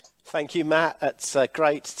Thank you, Matt. It's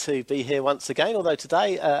great to be here once again, although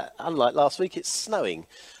today, unlike last week, it's snowing,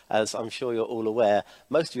 as I'm sure you're all aware.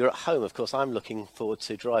 Most of you are at home, of course. I'm looking forward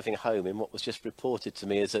to driving home in what was just reported to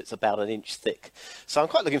me as it's about an inch thick. So I'm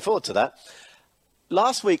quite looking forward to that.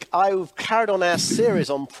 Last week, I carried on our series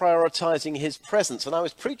on prioritising his presence, and I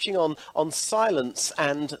was preaching on silence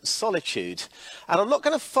and solitude. And I'm not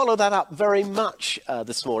going to follow that up very much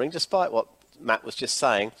this morning, despite what Matt was just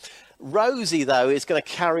saying. Rosie, though, is going to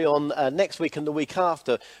carry on next week and the week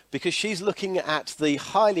after, because she's looking at the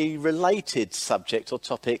highly related subject or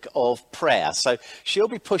topic of prayer. So she'll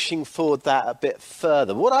be pushing forward that a bit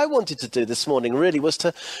further. What I wanted to do this morning really was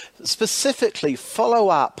to specifically follow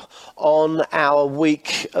up on our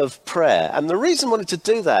week of prayer. And the reason I wanted to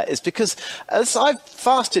do that is because as I've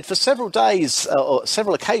fasted for several days or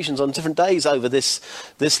several occasions on different days over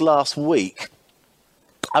this last week,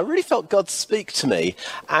 I really felt God speak to me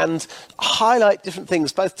and highlight different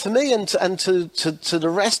things, both to me and to the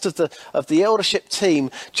rest of the eldership team,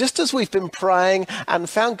 just as we've been praying and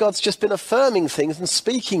found God's just been affirming things and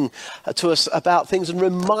speaking to us about things and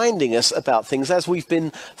reminding us about things as we've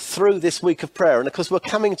been through this week of prayer. And of course, we're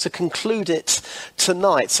coming to conclude it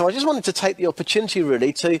tonight. So I just wanted to take the opportunity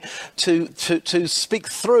really to speak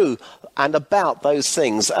through and about those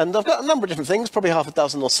things. And I've got a number of different things, probably half a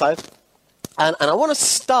dozen or so. And I want to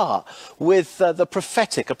start with a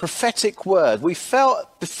prophetic word. We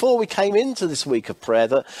felt before we came into this week of prayer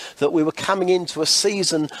that we were coming into a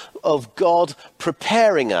season of God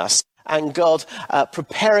preparing us and God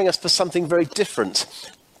preparing us for something very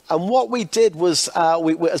different. And what we did was,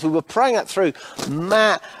 as we were praying that through,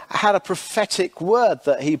 Matt had a prophetic word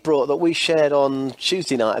that he brought that we shared on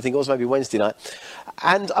Tuesday night, I think it was maybe Wednesday night.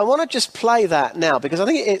 And I want to just play that now because I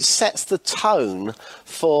think it sets the tone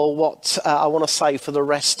for what I want to say for the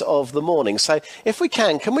rest of the morning. So if we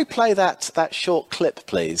can we play that short clip,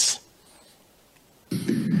 please?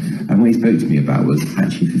 And what he spoke to me about was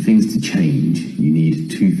actually for things to change, you need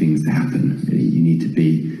two things to happen. You need to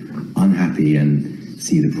be unhappy and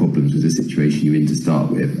see the problems with the situation you're in to start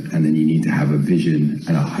with, and then you need to have a vision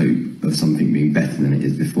and a hope of something being better than it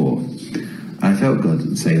is before. I felt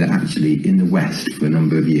God say that actually in the West for a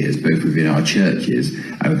number of years, both within our churches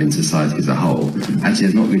and within society as a whole, actually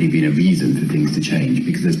there's not really been a reason for things to change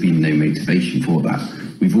because there's been no motivation for that.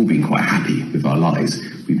 We've all been quite happy with our lives.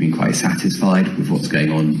 We've been quite satisfied with what's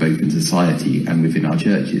going on both in society and within our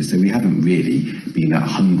churches. So we haven't really been that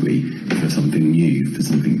hungry for something new, for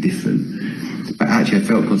something different. But actually I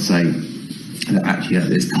felt God say that actually at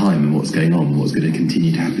this time and what's going on, what's going to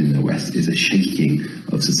continue to happen in the West is a shaking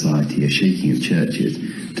of society, a shaking of churches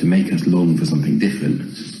to make us long for something different,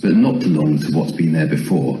 but not to long to what's been there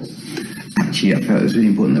before. Actually, I felt it was really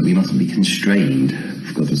important that we mustn't be constrained,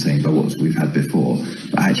 God was saying, by what we've had before,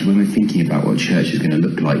 but actually when we're thinking about what church is going to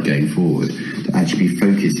look like going forward, to actually be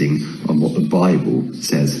focusing on what the Bible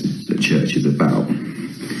says that church is about.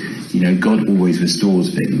 You know, God always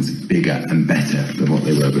restores things bigger and better than what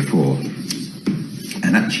they were before.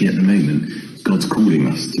 And actually at the moment, God's calling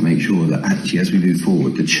us to make sure that actually as we move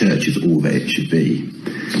forward, the church is all that it should be.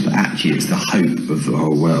 But actually it's the hope of the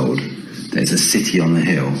whole world. There's a city on the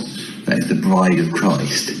hill. That is the bride of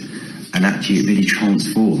Christ. And actually it really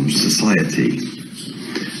transforms society.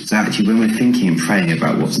 So actually when we're thinking and praying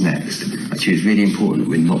about what's next, actually it's really important that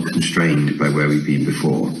we're not constrained by where we've been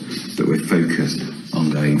before, but we're focused on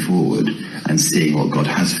going forward and seeing what God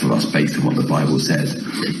has for us based on what the Bible says.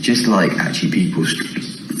 Just like actually people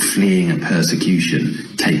fleeing a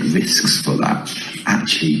persecution take risks for that.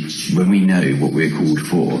 Actually, when we know what we're called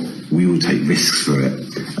for, we will take risks for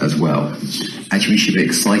it as well. Actually, we should be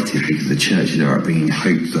excited because the churches are bringing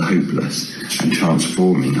hope to the hopeless and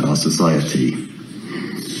transforming our society.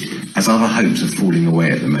 As other hopes are falling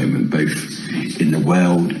away at the moment, both in the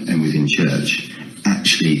world and within church,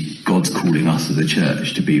 actually God's calling us as a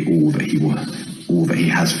church to be all that he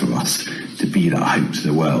has for us, to be that hope to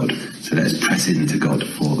the world. So let's press into God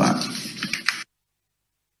for that.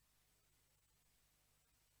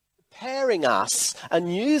 Preparing us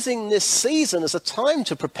and using this season as a time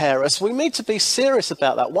to prepare us, we need to be serious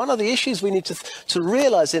about that. One of the issues we need to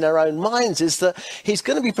realise in our own minds is that he's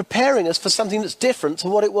going to be preparing us for something that's different to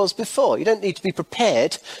what it was before. You don't need to be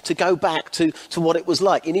prepared to go back to what it was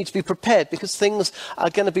like. You need to be prepared because things are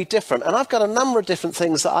going to be different. And I've got a number of different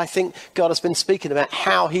things that I think God has been speaking about,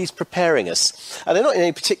 how he's preparing us. And they're not in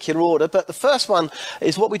any particular order, but the first one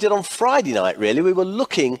is what we did on Friday night, really. We were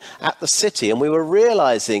looking at the city and we were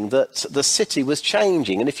realising that that the city was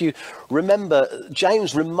changing. And if you remember,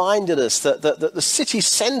 James reminded us that the city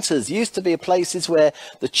centres used to be places where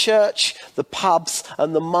the church, the pubs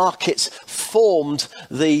and the markets formed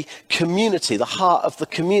the community, the heart of the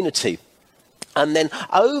community. And then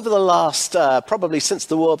over the last, probably since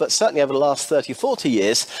the war, but certainly over the last 30, 40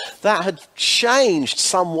 years, that had changed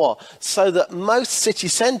somewhat so that most city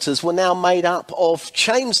centres were now made up of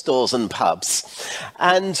chain stores and pubs.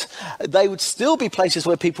 And they would still be places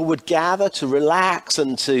where people would gather to relax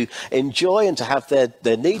and to enjoy and to have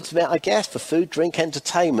their needs met, I guess, for food, drink,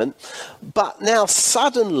 entertainment. But now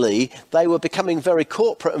suddenly they were becoming very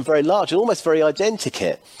corporate and very large and almost very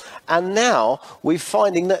identikit. And now we're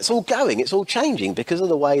finding that it's all changing because of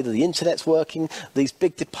the way that the internet's working, these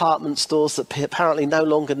big department stores that apparently no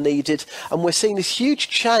longer needed. And we're seeing this huge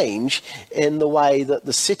change in the way that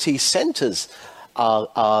the city centres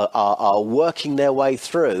are working their way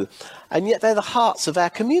through. And yet they're the hearts of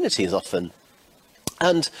our communities often.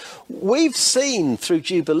 And we've seen through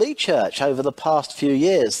Jubilee Church over the past few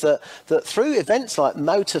years that through events like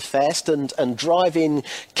Motorfest and drive-in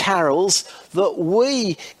carols, that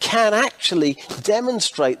we can actually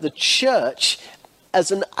demonstrate the church as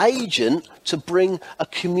an agent to bring a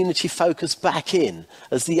community focus back in,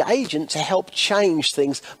 as the agent to help change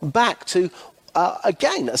things back to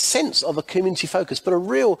again, a sense of a community focus, but a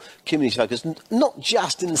real community focus, not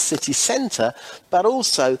just in the city centre, but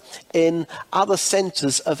also in other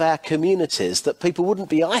centres of our communities, that people wouldn't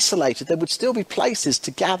be isolated. There would still be places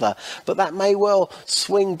to gather, but that may well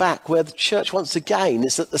swing back where the church once again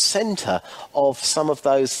is at the centre of some of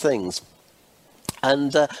those things.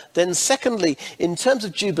 And then secondly, in terms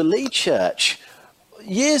of Jubilee Church,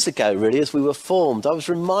 years ago, really, as we were formed, I was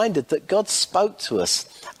reminded that God spoke to us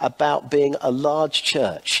about being a large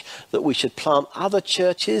church, that we should plant other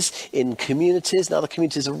churches in communities and other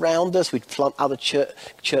communities around us. We'd plant other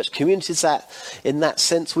church communities in that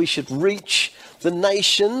sense. We should reach the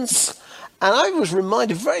nations. And I was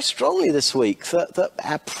reminded very strongly this week that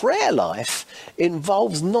our prayer life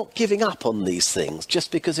involves not giving up on these things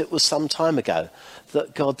just because it was some time ago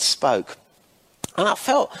that God spoke. And I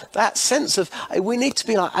felt that sense of we need to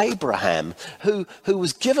be like Abraham, who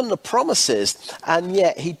was given the promises, and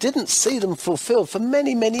yet he didn't see them fulfilled for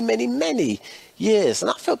many, many, many, many years.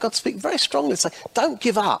 And I felt God speak very strongly, say, don't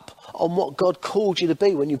give up on what God called you to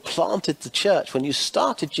be when you planted the church, when you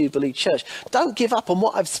started Jubilee Church. Don't give up on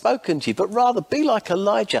what I've spoken to you, but rather be like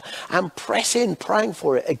Elijah and press in, praying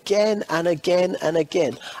for it again and again and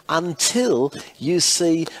again until you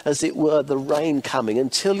see, as it were, the rain coming,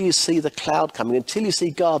 until you see the cloud coming, until you see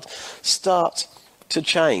God start to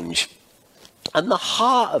change. And the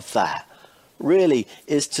heart of that really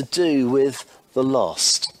is to do with the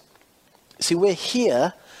lost. See, we're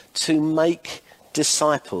here to make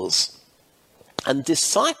disciples, and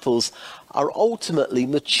disciples are ultimately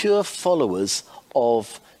mature followers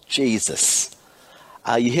of Jesus.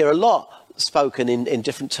 You hear a lot spoken in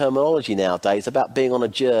different terminology nowadays about being on a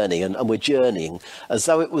journey, and we're journeying as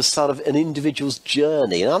though it was sort of an individual's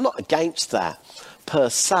journey. And I'm not against that per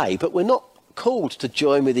se, but we're not called to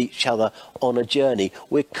join with each other on a journey.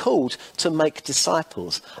 We're called to make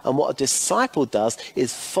disciples. And what a disciple does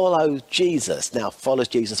is follow Jesus. Now, follows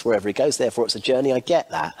Jesus wherever he goes, therefore it's a journey, I get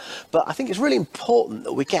that. But I think it's really important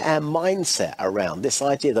that we get our mindset around this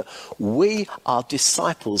idea that we are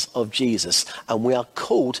disciples of Jesus and we are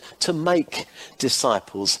called to make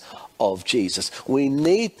disciples of Jesus. We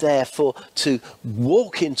need, therefore, to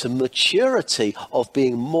walk into maturity of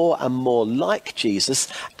being more and more like Jesus,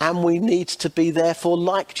 and we need to be, therefore,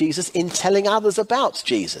 like Jesus in telling others about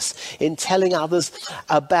Jesus, in telling others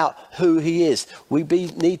about who he is. We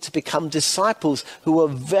need to become disciples who are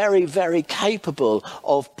very, very capable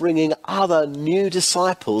of bringing other new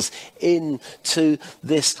disciples into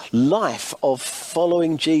this life of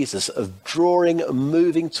following Jesus, of drawing,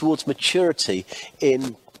 moving towards maturity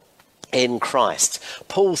in Christ.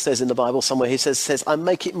 Paul says in the Bible somewhere, he says, I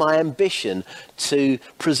make it my ambition to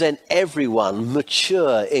present everyone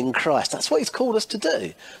mature in Christ. That's what he's called us to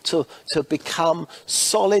do, to become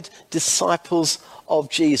solid disciples of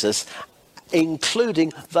Jesus,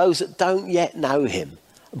 including those that don't yet know him,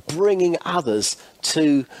 bringing others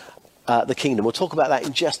to the kingdom. We'll talk about that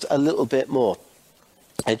in just a little bit more.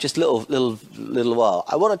 In just a little while.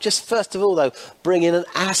 I want to just first of all, though, bring in an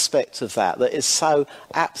aspect of that is so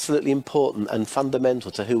absolutely important and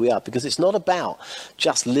fundamental to who we are, because it's not about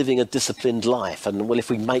just living a disciplined life and, well,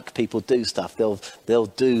 if we make people do stuff, they'll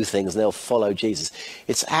do things and they'll follow Jesus.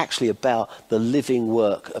 It's actually about the living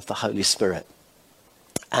work of the Holy Spirit.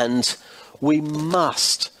 And we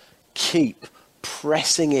must keep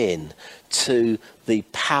pressing in to the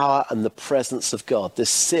power and the presence of God. This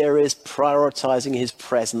series, Prioritizing His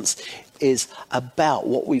Presence, is about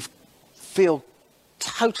what we feel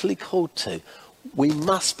totally called to. We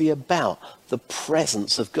must be about the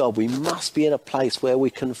presence of God. We must be in a place where we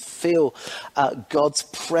can feel God's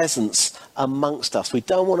presence amongst us. We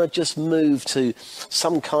don't want to just move to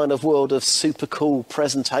some kind of world of super cool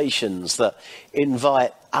presentations that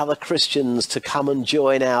invite other Christians to come and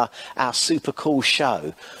join our super cool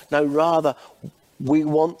show. No, rather, we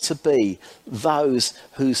want to be those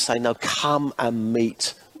who say, no, come and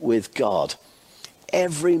meet with God.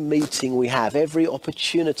 Every meeting we have, every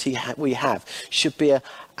opportunity we have should be a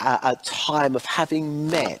time of having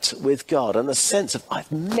met with God and a sense of, I've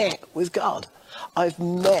met with God. I've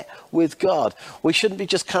met with God. We shouldn't be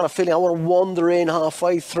just kind of feeling, I want to wander in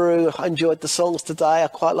halfway through. I enjoyed the songs today. I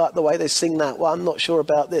quite like the way they sing that one. Not sure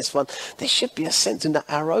about this one. There should be a sense in that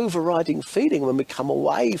our overriding feeling when we come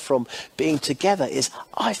away from being together is,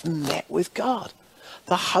 I've met with God.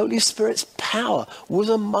 The Holy Spirit's power was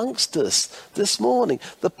amongst us this morning.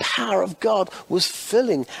 The power of God was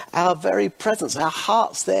filling our very presence. Our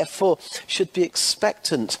hearts, therefore, should be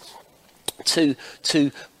expectant to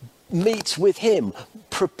meet with him,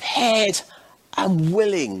 prepared and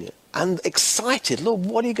willing and excited. Lord,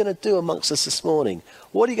 what are you going to do amongst us this morning?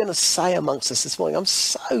 What are you going to say amongst us this morning? I'm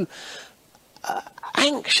so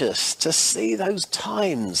anxious to see those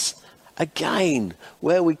times again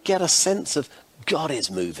where we get a sense of God is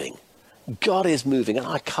moving. God is moving, and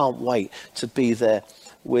I can't wait to be there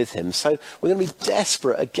with him. So we're going to be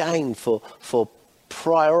desperate again for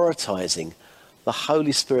prioritizing the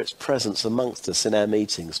Holy Spirit's presence amongst us in our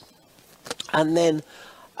meetings. And then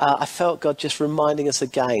I felt God just reminding us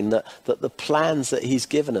again that the plans that he's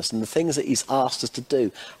given us and the things that he's asked us to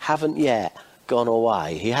do haven't yet gone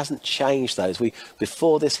away. He hasn't changed those.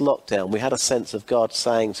 Before this lockdown, we had a sense of God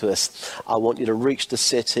saying to us, I want you to reach the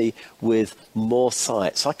city with more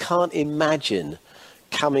sites. I can't imagine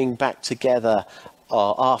coming back together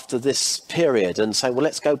after this period and say, well,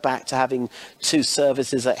 let's go back to having 2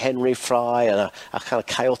 services at Henry Fry and a kind of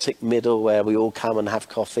chaotic middle where we all come and have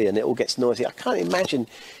coffee and it all gets noisy. I can't imagine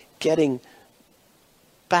getting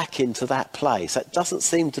back into that place. That doesn't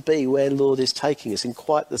seem to be where Lord is taking us in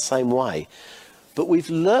quite the same way. But we've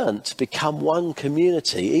learned to become one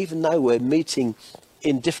community, even though we're meeting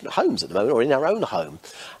in different homes at the moment or in our own home.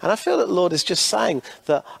 And I feel that Lord is just saying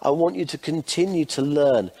that I want you to continue to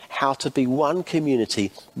learn how to be one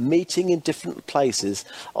community, meeting in different places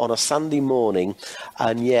on a Sunday morning,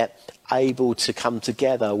 and yet able to come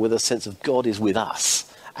together with a sense of God is with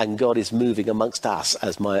us and God is moving amongst us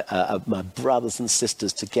as my brothers and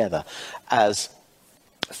sisters together as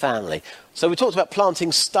family. So we talked about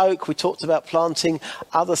planting Stoke, we talked about planting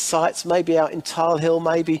other sites, maybe out in Tile Hill,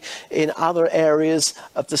 maybe in other areas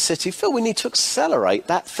of the city. Phil, we need to accelerate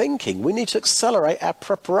that thinking. We need to accelerate our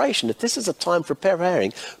preparation. If this is a time for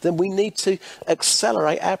preparing, then we need to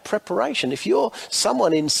accelerate our preparation. If you're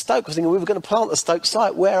someone in Stoke thinking we were going to plant the Stoke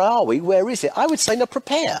site, where are we? Where is it? I would say no,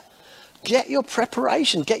 prepare. Get your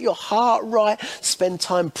preparation, get your heart right, spend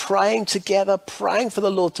time praying together, praying for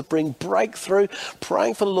the Lord to bring breakthrough,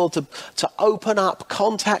 praying for the Lord to open up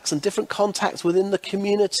contacts and different contacts within the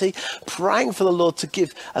community, praying for the Lord to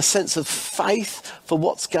give a sense of faith for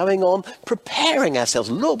what's going on, preparing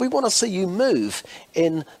ourselves. Lord, we want to see you move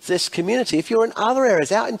in this community. If you're in other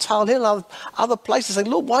areas, out in Tile Hill, other places, say,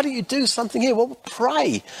 Lord, why don't you do something here? Well,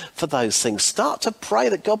 pray for those things. Start to pray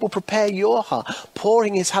that God will prepare your heart,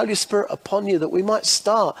 pouring his Holy Spirit upon you, that we might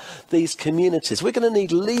start these communities. We're going to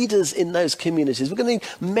need leaders in those communities. We're going to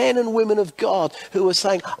need men and women of God who are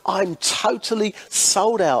saying, I'm totally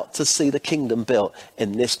sold out to see the kingdom built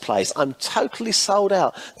in this place. I'm totally sold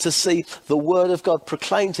out to see the word of God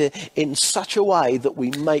proclaimed here in such a way that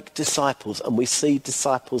we make disciples and we see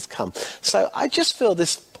disciples come. So I just feel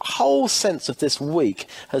this whole sense of this week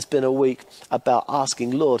has been a week about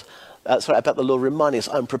asking about the Lord reminding us,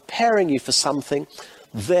 I'm preparing you for something.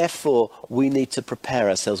 Therefore, we need to prepare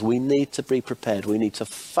ourselves. We need to be prepared. We need to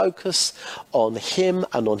focus on him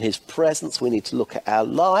and on his presence. We need to look at our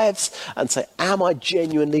lives and say, am I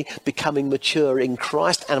genuinely becoming mature in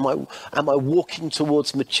Christ? Am I walking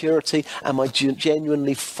towards maturity? Am I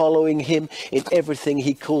genuinely following him in everything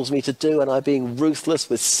he calls me to do? Am I being ruthless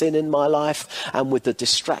with sin in my life and with the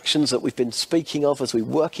distractions that we've been speaking of as we're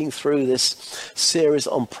working through this series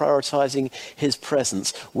on prioritizing his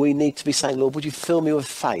presence? We need to be saying, Lord, would you fill me with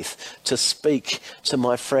faith to speak to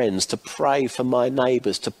my friends, to pray for my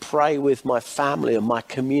neighbours, to pray with my family and my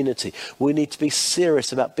community. We need to be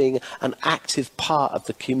serious about being an active part of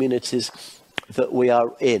the communities that we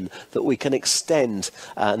are in, that we can extend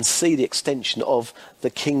and see the extension of the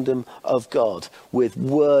kingdom of God with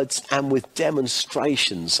words and with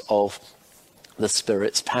demonstrations of the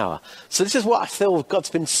Spirit's power. So this is what I feel God's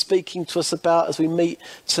been speaking to us about as we meet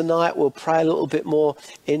tonight. We'll pray a little bit more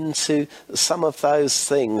into some of those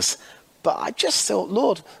things. But I just thought,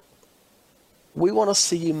 Lord, we want to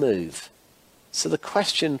see you move. So the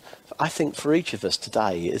question, I think, for each of us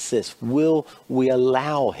today is this: will we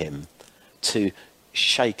allow him to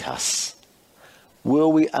shake us?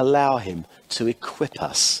 Will we allow him to equip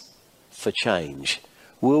us for change?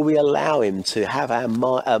 Will we allow him to have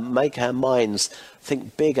make our minds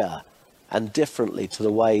think bigger and differently to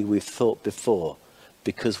the way we've thought before?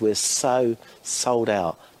 Because we're so sold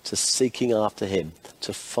out to seeking after him,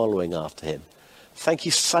 to following after him. Thank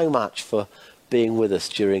you so much for being with us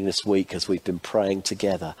during this week as we've been praying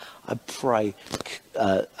together. I pray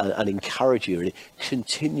and encourage you, really,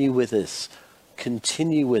 continue with us.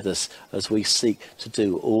 Continue with us as we seek to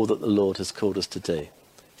do all that the Lord has called us to do.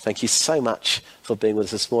 Thank you so much for being with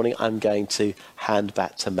us this morning. I'm going to hand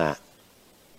back to Matt.